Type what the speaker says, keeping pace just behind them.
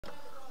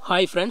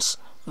Hi friends,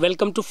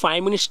 welcome to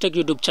 5 Minutes Tech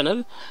YouTube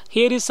channel.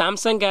 Here is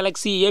Samsung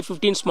Galaxy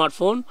A15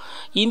 smartphone.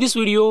 In this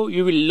video,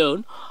 you will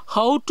learn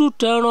how to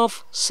turn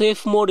off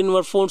safe mode in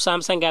your phone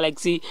Samsung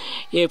Galaxy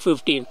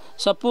A15.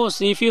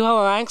 Suppose if you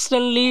have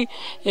accidentally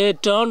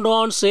turned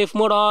on safe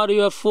mode or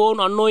your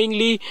phone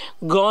unknowingly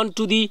gone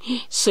to the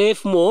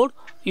safe mode,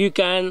 you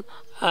can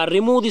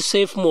remove the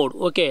safe mode.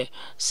 Okay,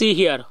 see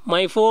here,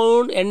 my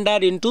phone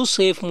entered into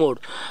safe mode.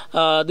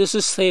 This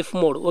is safe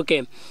mode.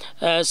 Okay,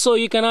 so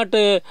you cannot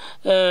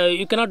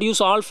use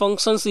all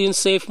functions in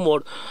safe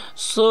mode.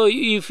 So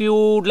if you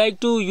would like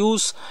to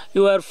use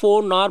your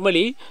phone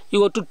normally,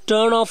 you have to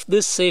turn off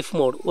this safe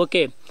mode.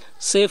 Okay,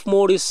 safe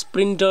mode is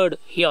printed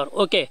here.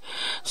 Okay,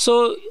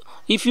 so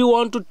if you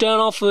want to turn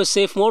off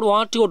safe mode,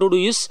 what you have to do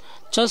is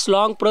just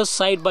long press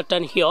side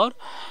button here,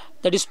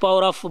 that is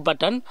power off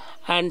button,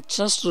 and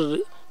just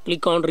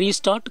click on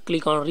restart.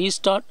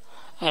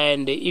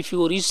 And if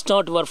you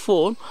restart your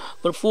phone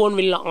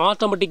will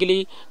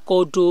automatically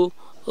go to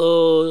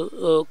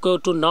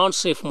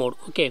non-safe mode.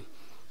 Okay,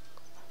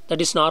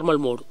 that is normal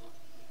mode.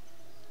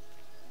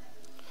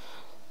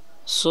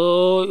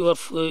 So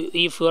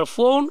if your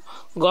phone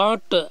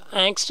got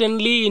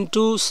accidentally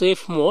into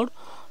safe mode,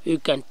 you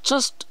can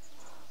just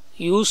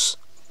use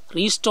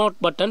restart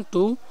button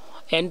to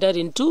enter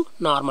into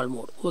normal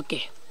mode.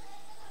 Okay,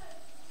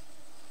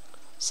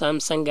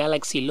 Samsung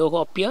Galaxy logo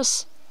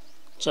appears.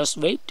 Just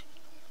wait.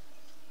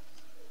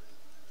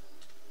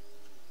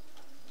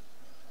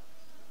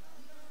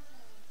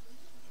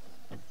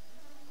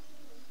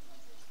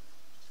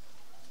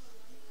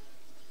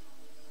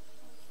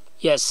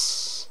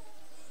 Yes,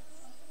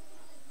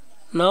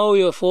 now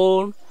your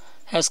phone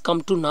has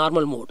come to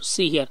normal mode.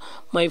 See here,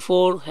 my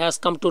phone has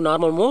come to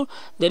normal mode.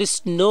 There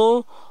is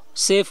no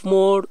safe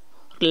mode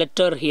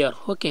letter here.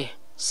 Okay,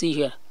 see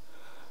here,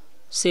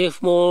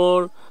 safe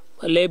mode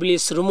label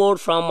is removed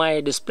from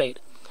my display.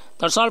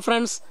 That's all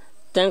friends.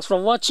 Thanks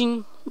for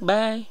watching.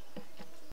 Bye.